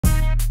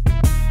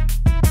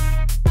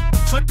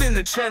Flipping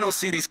the channel,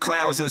 see these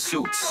clowns in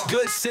suits.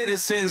 Good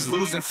citizens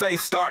losing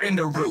faith, starting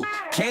to root.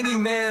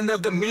 Candyman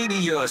of the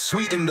media,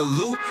 sweet in the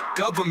loop.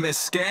 Government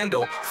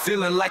scandal,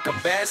 feeling like a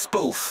bad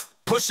spoof.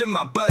 Pushing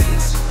my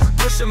buttons,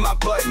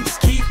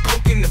 keep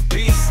poking the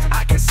beast.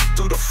 I can see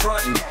through the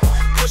front.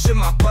 Pushing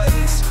my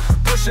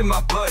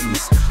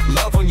buttons,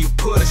 love when you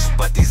push,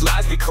 but these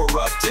lies be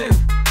corrupting.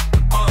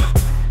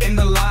 In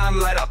the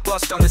limelight, I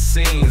bust on the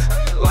scene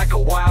like a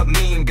wild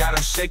meme, got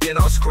 'em shaking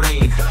on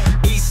screen.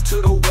 East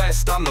to the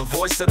west, I'm the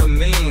voice of the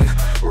mean.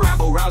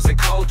 Rabble rousing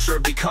culture,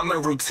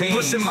 becoming routine.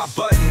 Pushing my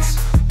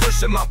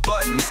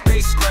buttons,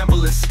 they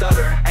scramble and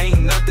stutter.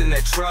 Ain't nothing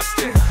that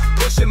trusting.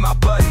 Pushing my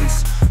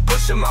buttons,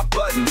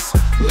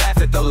 laugh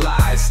at the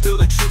lies, still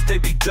the truth they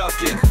be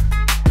ducking.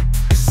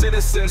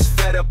 Citizens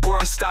fed up, we're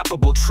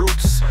unstoppable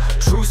troops.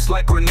 Truths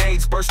like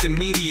grenades bursting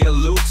media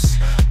loops.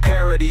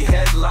 Parody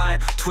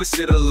headline,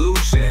 twisted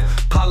illusion.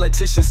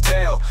 Politicians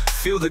tell,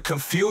 feel the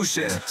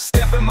confusion.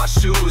 Step in my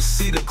shoes,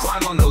 see the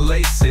crime on the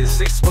laces.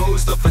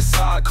 Expose the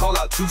facade, call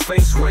out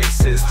two-faced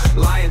races.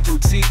 Lying through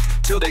teeth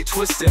till they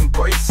twist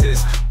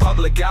embraces.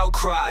 Public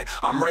outcry,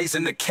 I'm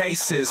raising the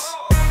cases.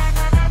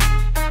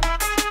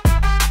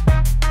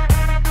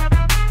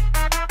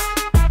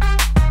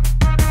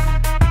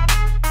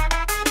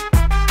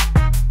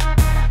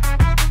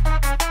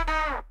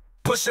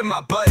 Pushing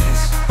my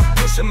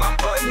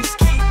buttons,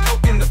 keep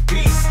poking the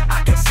beast.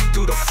 I can see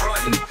through the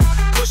front.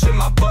 Pushing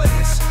my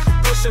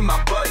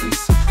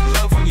buttons,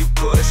 love when you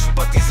push,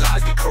 but these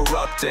lies be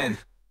corrupting.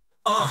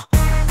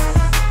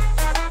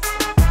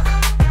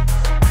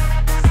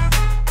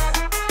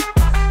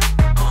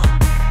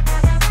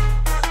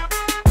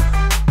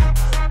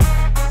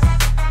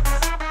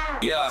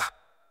 Yeah.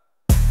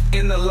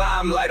 In the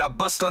limelight, I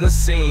bust on the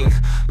scene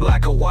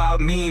like a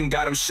wild meme,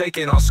 got 'em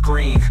shaking on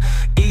screen.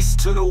 East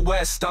to the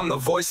west, I'm the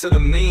voice of the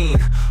mean.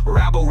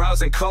 Rabble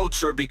rousing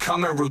culture,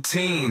 becoming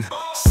routine.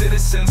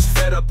 Citizens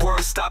fed up, we're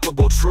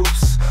unstoppable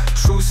troops.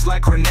 Truths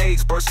like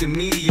grenades bursting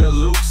media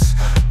loops.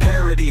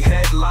 Parody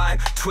headline,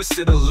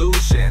 twisted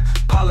illusion.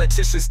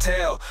 Politicians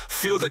tell,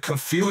 feel the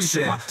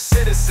confusion.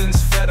 Citizens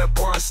fed up,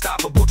 we're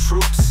unstoppable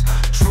troops.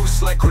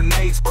 Truths like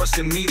grenades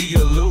bursting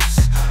media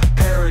loops.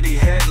 Parody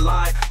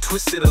headline,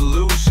 twisted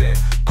illusion.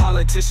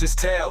 Politicians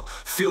tell,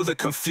 feel the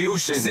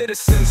confusion.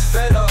 Citizens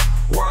fed up,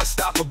 we're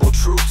unstoppable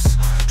troops.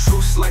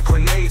 Truths like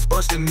grenades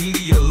bursting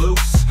media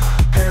loops.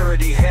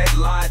 Parody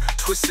headline,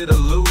 twisted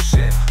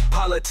illusion.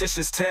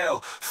 Politicians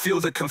tell, feel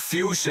the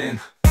confusion.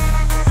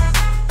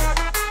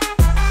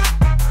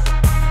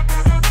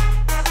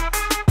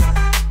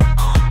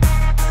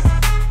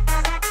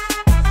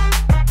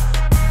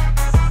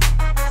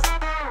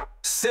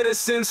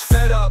 Citizens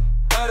fed up,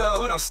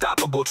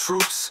 unstoppable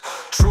troops.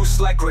 Truths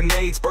like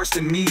grenades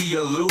bursting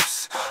media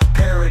loops.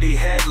 Parody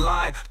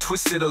headline,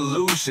 twisted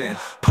illusion.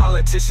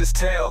 Politicians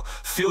tell,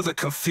 feel the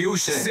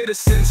confusion.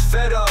 Citizens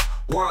fed up,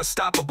 we're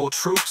unstoppable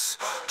troops.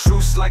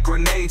 Truths like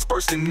grenades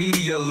bursting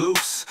media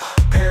loops.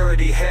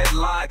 Parody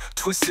headline,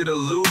 twisted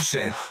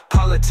illusion.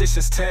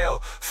 Politicians tell,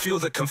 feel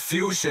the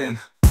confusion.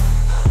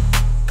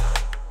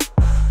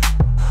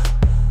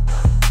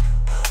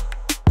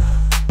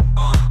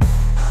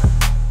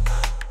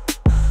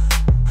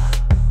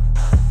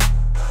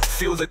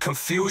 Feel the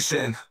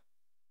confusion.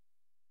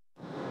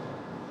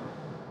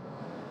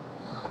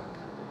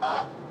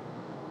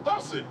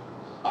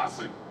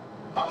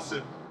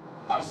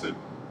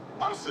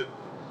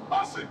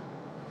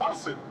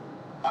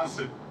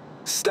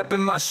 Step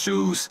in my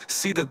shoes,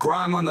 see the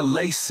grime on the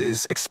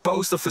laces.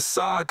 Expose the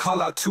facade,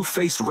 call out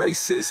two-faced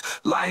races.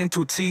 Lying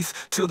through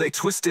teeth till they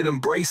twisted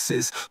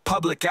embraces.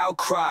 Public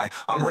outcry,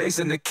 I'm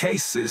raising the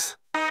cases.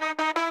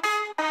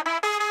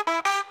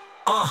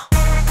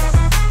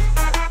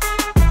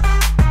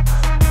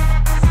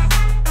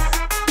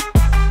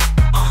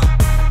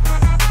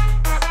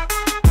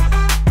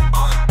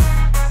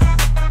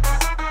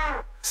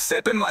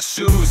 Step in my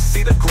shoes,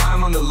 see the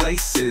grime on the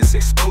laces.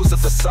 Expose the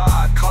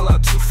facade, call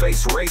out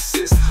two-faced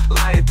races.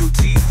 Lying through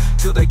teeth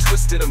till they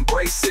twisted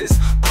embraces.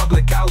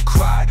 Public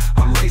outcry,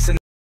 I'm raising